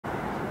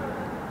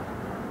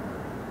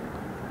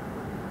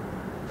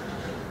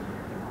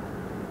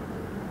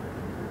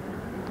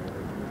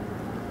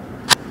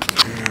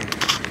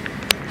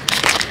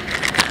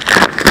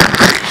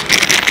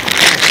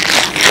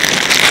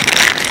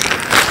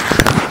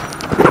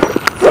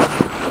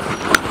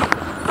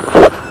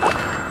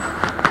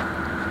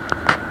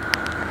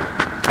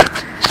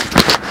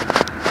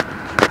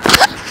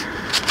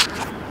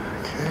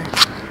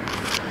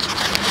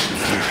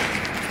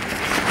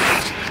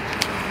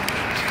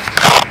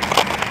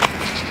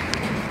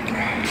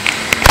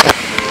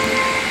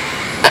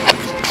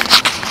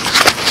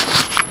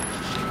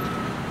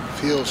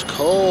feels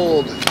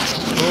cold.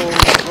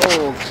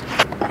 Cold.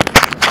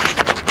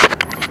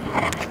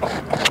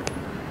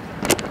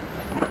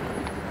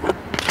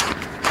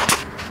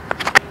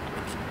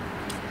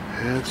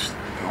 It's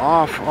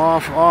off.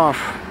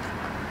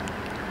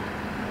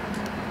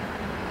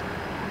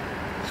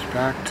 It's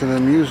back to the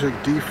music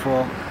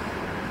default.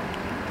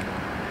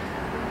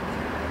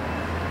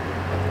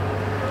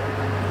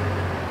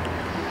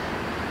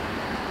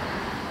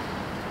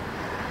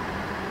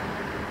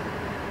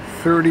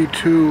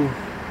 "32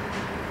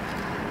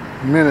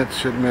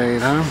 minutes it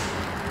made, huh?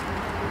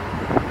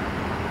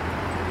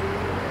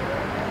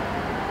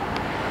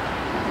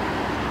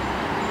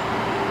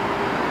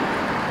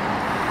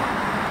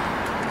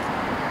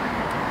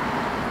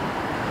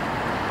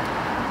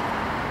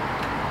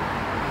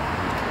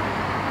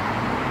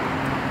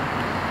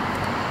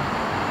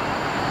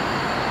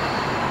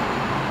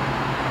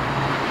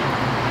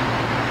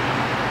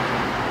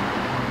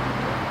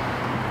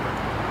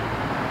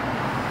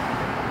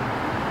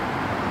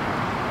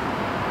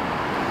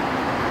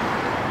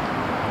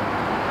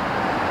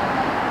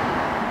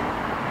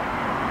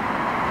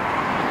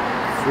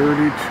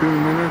 "32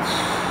 minutes,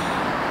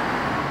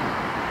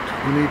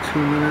 22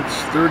 minutes,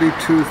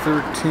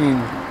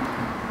 32:13.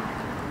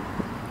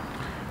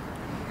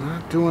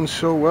 Not doing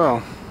so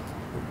well.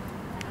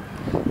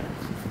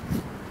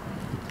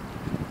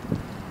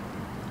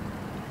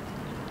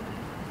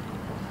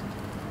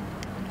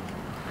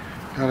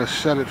 Gotta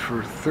set it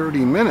for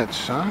 30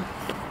 minutes, huh?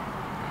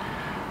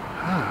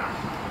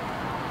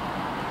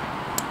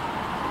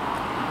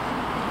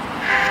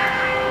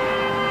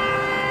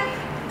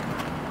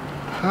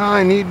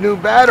 I need new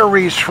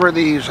batteries for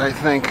these, I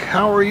think.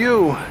 How are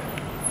you?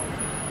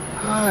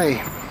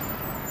 Hi.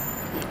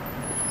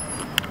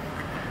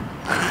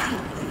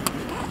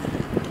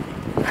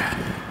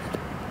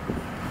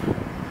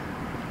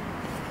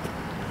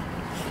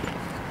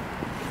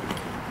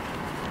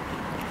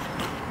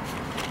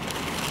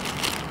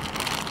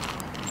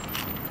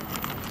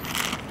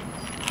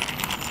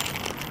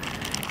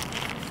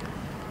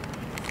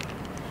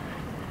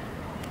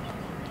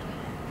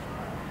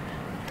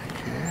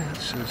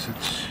 Says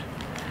it's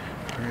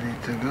ready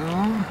to go.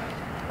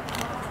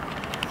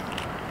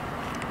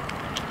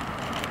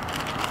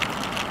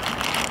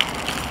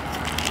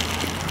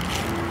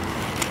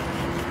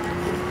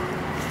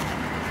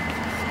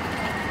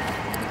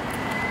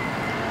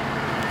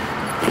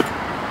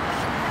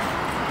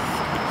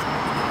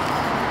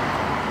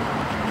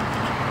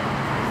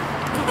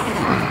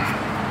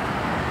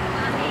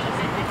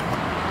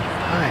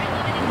 Hi.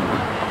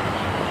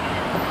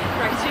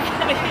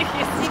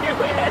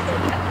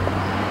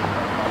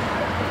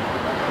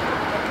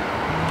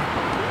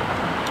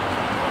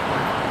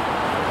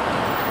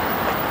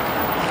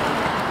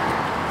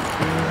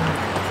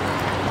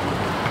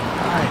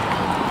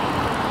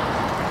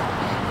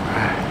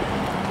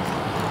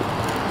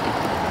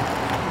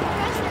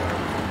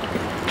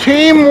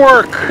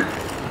 Teamwork,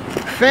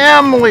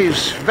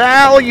 families,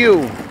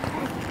 value,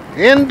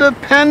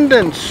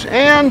 independence,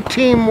 and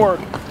teamwork.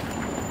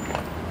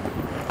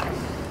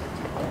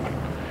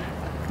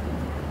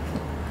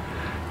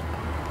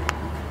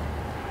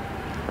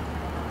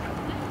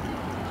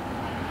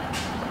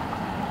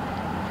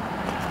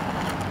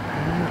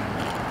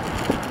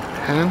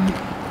 Pen.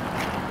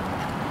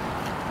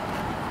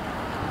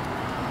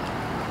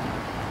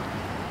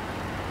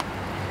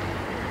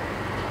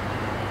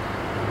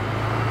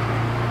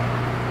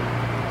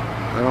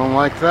 I don't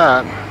like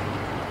that.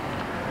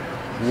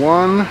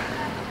 1,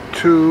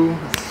 2,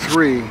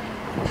 3,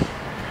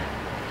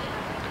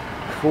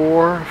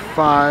 4,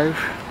 5,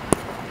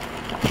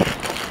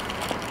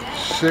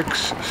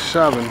 6,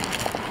 7.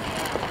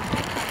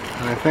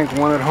 And I think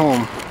one at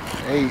home.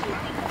 8.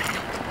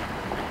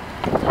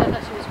 I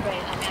thought she was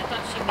great. I mean, I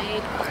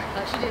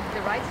thought she did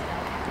the right stuff.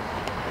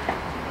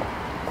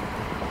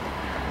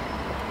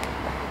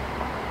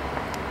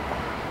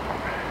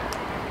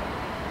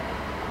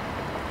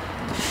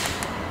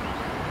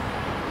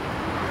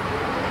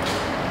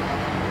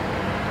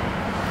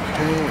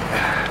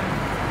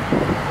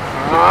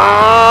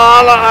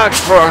 Allah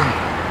Akbar.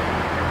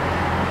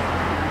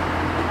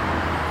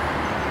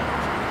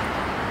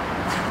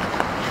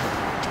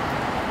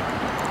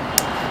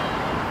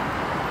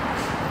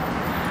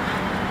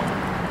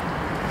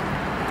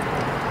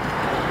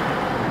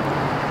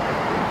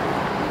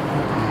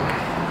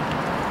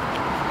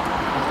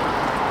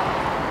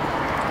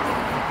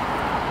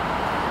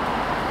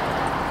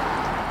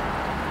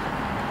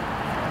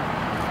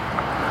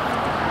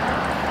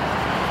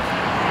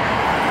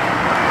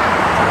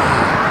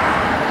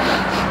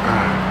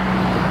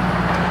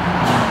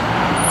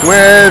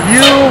 With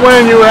you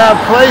when you have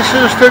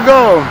places to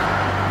go.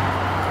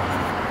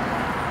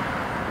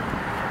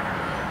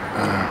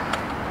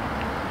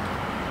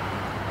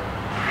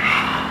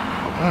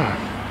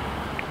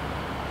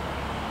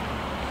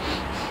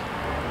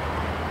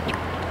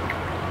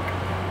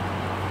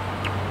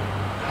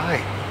 Hi.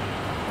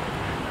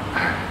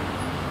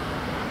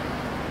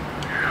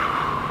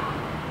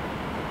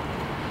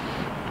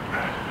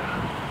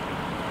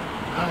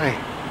 Hi.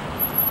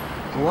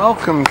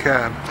 welcome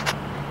cab.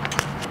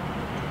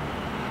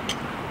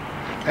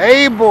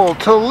 Able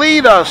to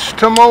lead us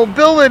to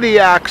mobility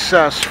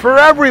access for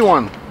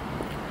everyone.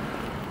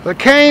 The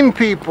cane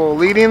people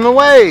leading the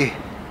way,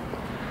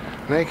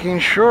 making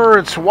sure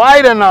it's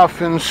wide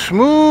enough and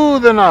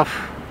smooth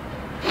enough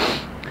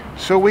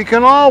so we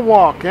can all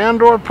walk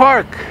and or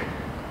park.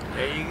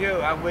 There you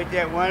go. I'm with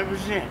that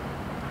 100%.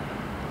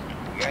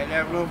 You got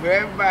enough room for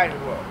everybody to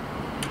walk.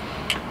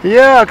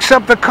 Yeah,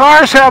 except the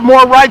cars have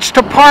more rights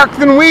to park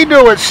than we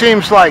do, it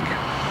seems like.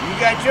 You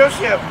got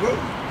yourself, bro.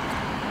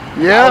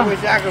 Yeah? I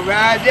wish I could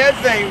ride that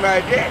thing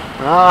right there.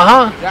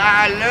 Uh-huh.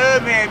 I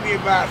love me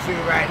a bicycle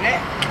right now.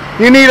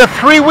 You need a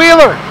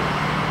three-wheeler.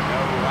 No,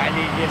 I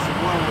need just a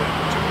one with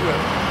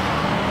two-wheeler.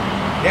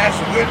 That's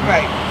a good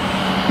bike.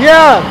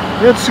 Yeah,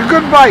 it's a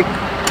good bike.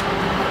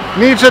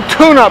 Needs a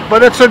tune-up,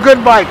 but it's a good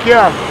bike,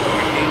 yeah.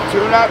 You need a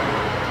tune-up?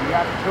 You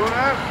got a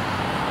tune-up?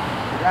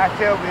 I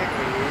tell me,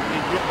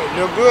 it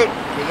look good.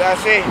 Because I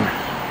say,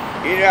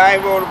 I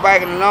ain't rode a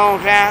bike in a long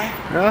time.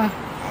 Yeah?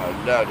 I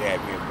would love to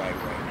have me a bike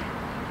right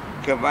now.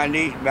 Because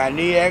my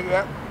knee act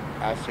up,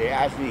 I say,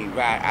 I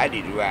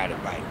need to ride a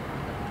bike.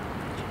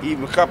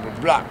 Even a couple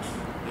of blocks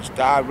to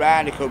start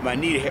riding because my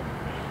knee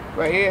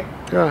right here,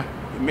 Yeah.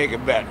 to make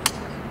it better.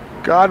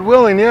 God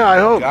willing, yeah, I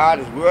hope. God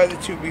is worthy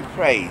to be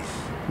praised.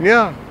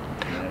 Yeah.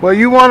 Well,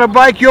 you want a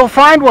bike, you'll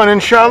find one,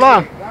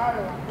 inshallah.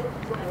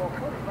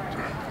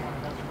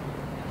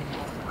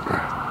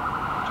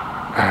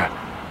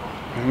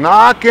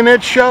 Knock and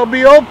it shall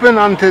be open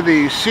unto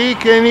thee.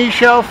 Seek and ye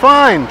shall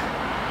find.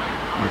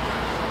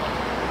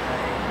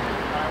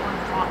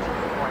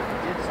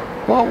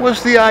 What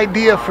was the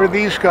idea for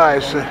these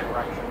guys?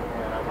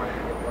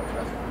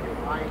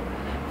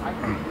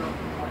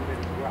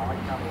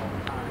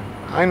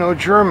 I know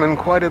German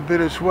quite a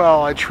bit as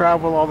well. I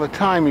travel all the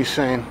time, he's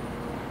saying.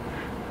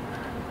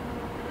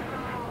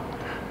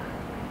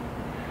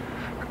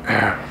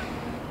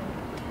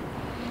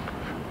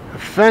 The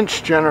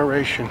French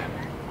generation.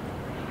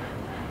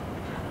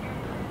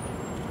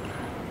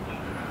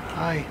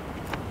 Hi.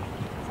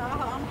 So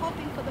I'm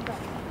hoping for the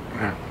best.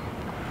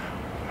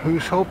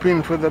 Who's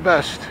hoping for the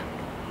best?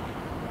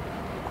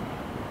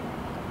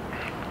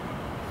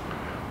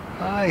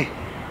 Hi.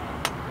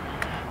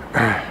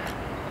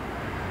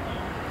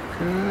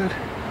 Good.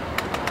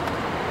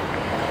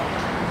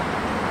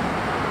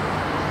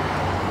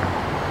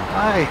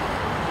 Hi.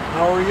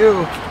 How are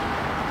you?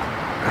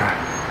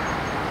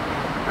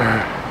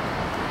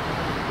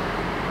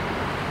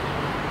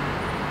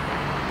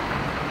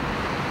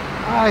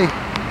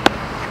 Hi.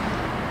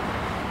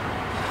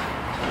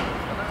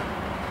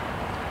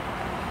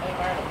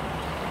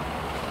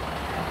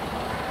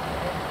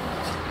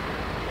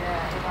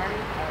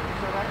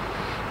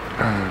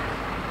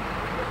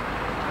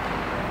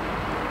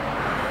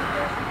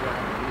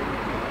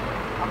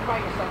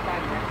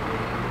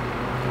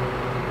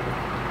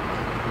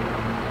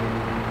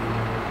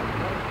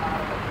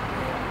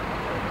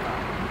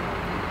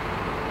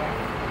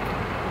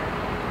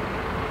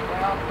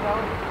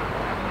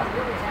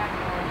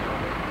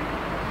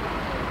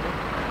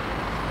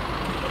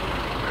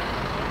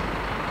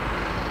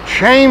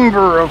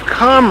 Chamber of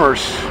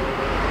Commerce.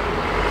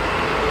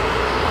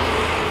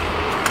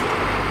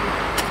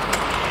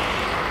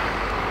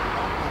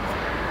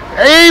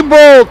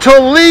 Able to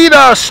lead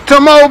us to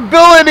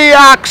mobility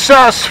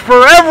access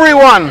for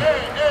everyone.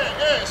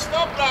 Hey,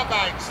 stop that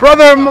bike.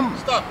 Brother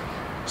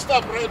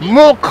Stop, ready.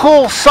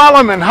 Mulku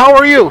Solomon, how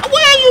are you?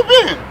 Where you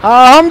been?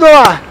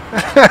 Alhamdulillah.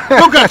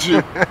 Look at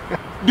you.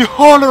 The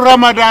whole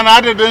Ramadan, I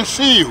didn't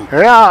see you.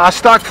 Yeah,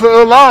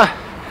 astaghfirullah.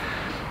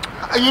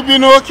 You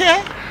been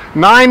okay?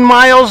 9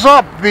 miles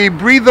up, the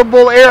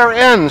breathable air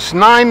ends.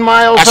 9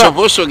 miles I up.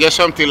 supposed to get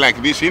something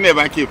like this. You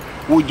never came.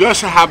 We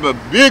just have a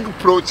big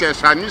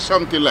protest. I need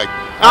something like.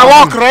 I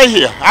walk right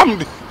here.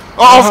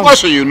 Of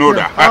course you know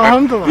that.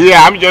 Alhamdulillah.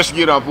 Yeah, I'm just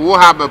get up. We'll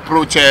have a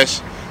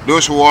protest.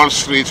 Those Wall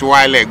Streets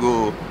while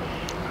ago.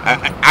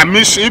 I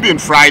missed even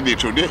Friday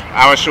today.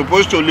 I was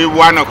supposed to leave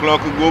 1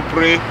 o'clock to go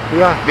pray.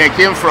 Yeah. They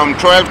came from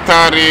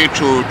 12:30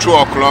 to 2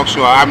 o'clock,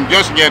 so I'm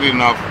just getting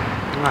up.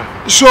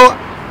 So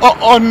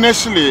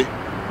honestly,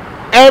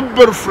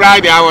 every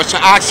Friday I was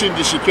asking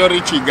the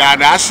security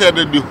guard, I said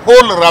the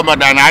whole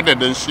Ramadan I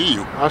didn't see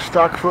you.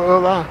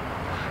 Astaghfirullah.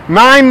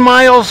 9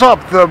 miles up,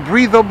 the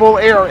breathable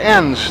air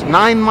ends.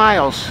 9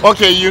 miles.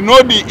 Okay, you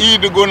know the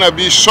Eid gonna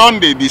be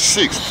Sunday the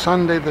 6th.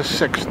 Sunday the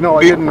 6th. No,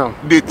 I didn't know.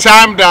 The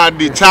time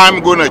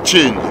gonna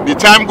change. The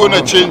time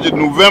gonna change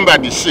November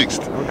the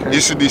 6th. Okay.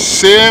 It's the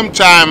same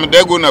time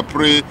they're gonna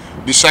pray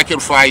the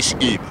sacrifice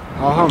Eid.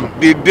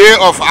 The day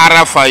of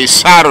Arafah is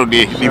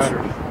Saturday,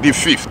 the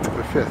 5th.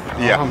 The 5th.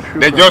 Yeah,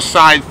 they just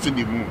signed to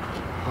the moon.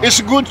 It's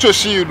good to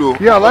see you though.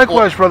 Yeah,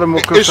 likewise, Brother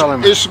Mulku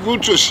Solomon. It's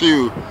good to see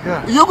you.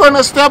 Yeah. You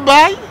gonna step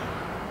by?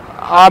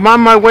 I'm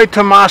on my way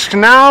to mosque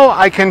now.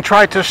 I can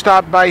try to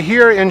stop by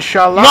here,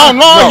 inshallah.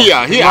 No,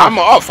 here. I'm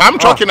mosque. off. I'm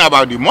talking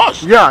about the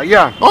mosque.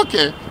 Yeah.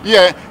 Okay.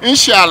 Yeah,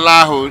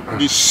 inshallah,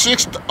 the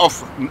 6th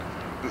of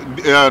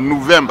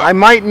November. I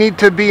might need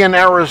to be in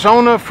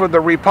Arizona for the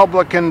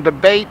Republican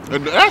debate.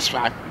 That's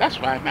fine. That's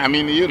fine. I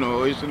mean, you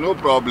know, it's no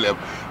problem.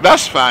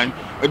 That's fine.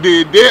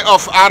 The day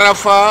of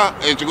Arafah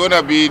is going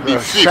to be the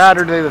 5th.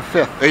 Saturday the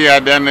 5th. Yeah,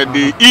 then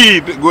the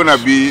Eid going to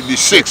be the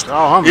 6th.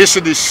 Oh, it's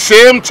the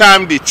same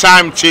time, the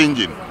time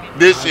changing.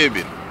 They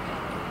saving.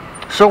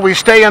 So we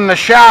stay in the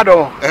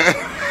shadow.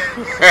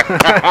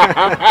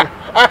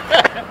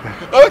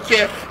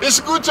 Okay, it's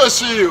good to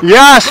see you.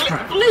 Yes.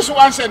 Please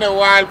once in a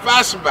while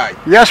pass by.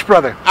 Yes,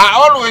 brother.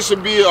 I always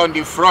be on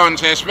the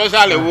front,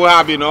 especially who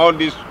have in all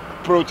these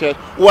protests.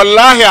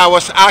 Wallahi, I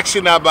was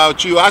asking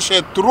about you. I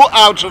said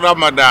throughout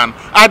Ramadan,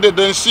 I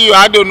didn't see you.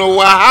 I don't know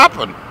what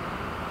happened.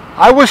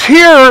 I was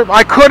here.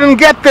 I couldn't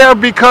get there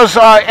because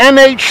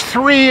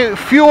NH3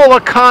 fuel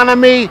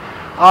economy,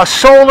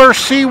 solar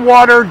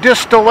seawater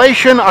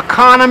distillation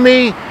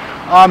economy,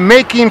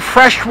 making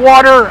fresh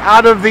water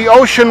out of the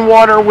ocean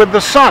water with the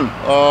sun.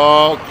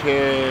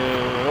 Okay.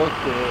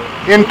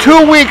 In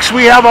 2 weeks,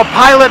 we have a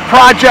pilot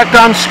project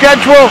on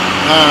schedule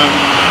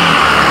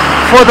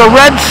for the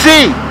Red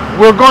Sea.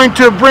 We're going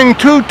to bring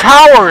 2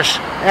 towers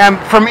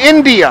from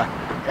India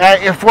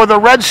for the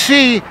Red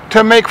Sea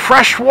to make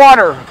fresh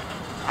water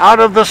out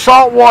of the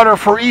salt water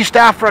for East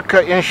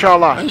Africa,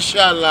 inshallah.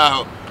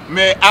 Inshallah.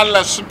 May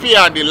Allah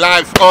spare the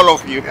life, all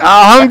of you.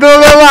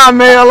 Alhamdulillah,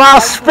 may Allah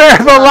spare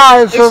the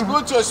lives It's of...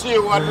 good to see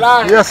you,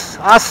 wallahi. Yes,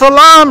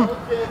 as-salam.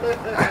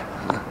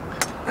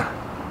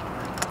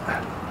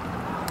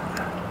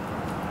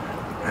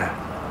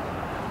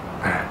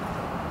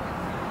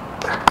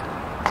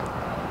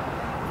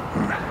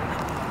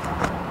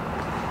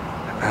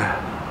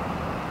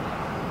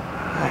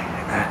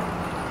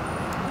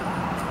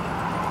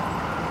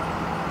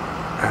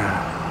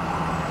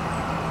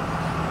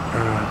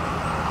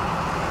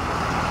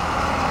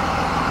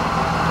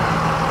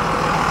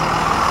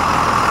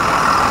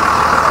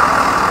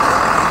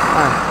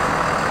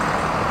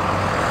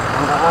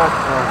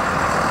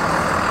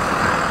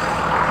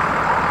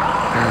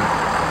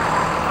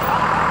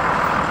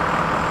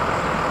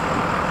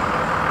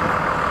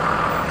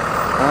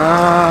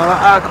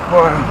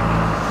 Akbar.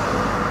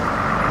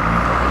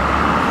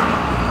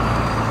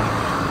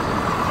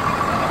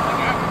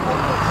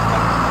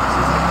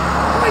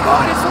 Oh my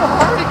God, it's so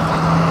hard.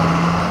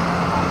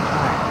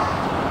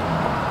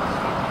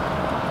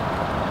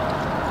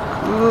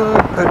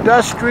 Good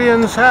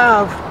pedestrians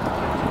have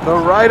the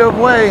right of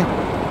way.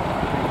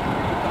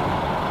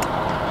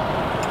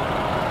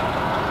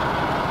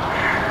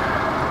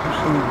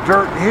 Some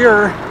dirt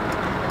here,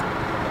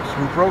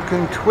 some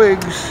broken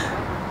twigs.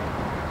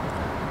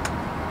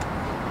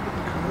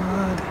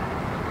 Good.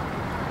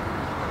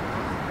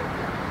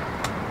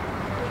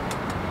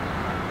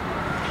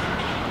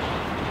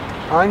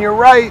 On your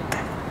right.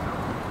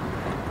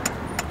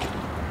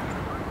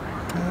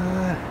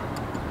 Good.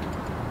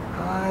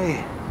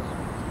 Hi.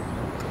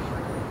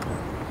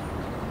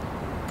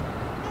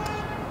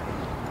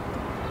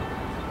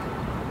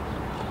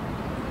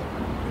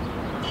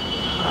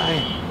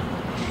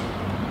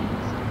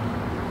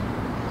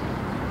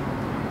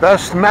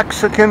 Best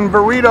Mexican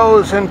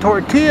burritos and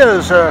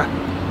tortillas.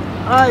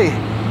 Hi.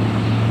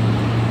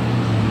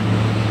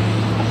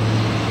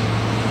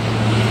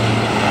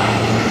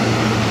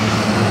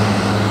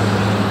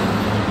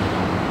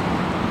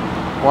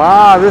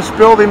 Wow, this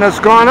building has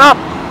gone up.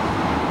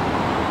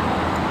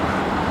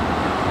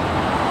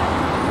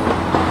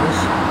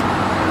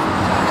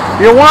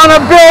 You want to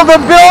build a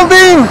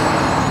building?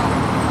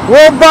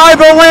 We'll buy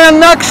the land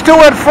next to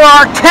it for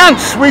our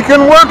tents. We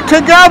can work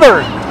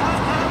together.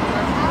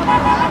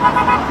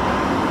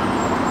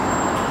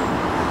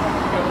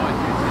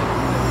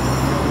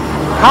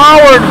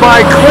 Powered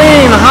by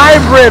clean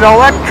hybrid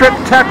electric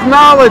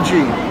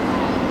technology.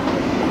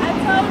 I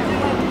told you.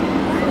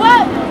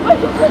 What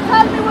you could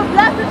tell me what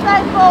blessing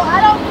say for? I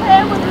don't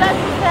care what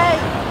blessing say.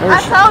 I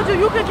told you,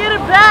 you could get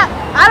it back.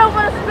 I don't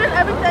want to spend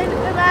everything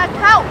that's in my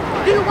account.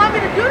 Do you want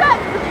me to do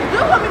that? If you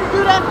do want me to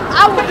do that,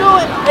 I will do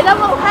it. And I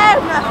won't have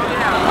nothing.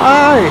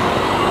 Hi.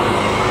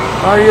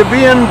 Are you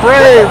being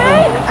brave?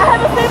 I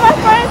haven't seen my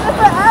friends in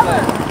forever.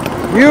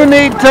 You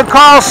need to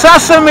call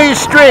Sesame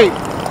Street.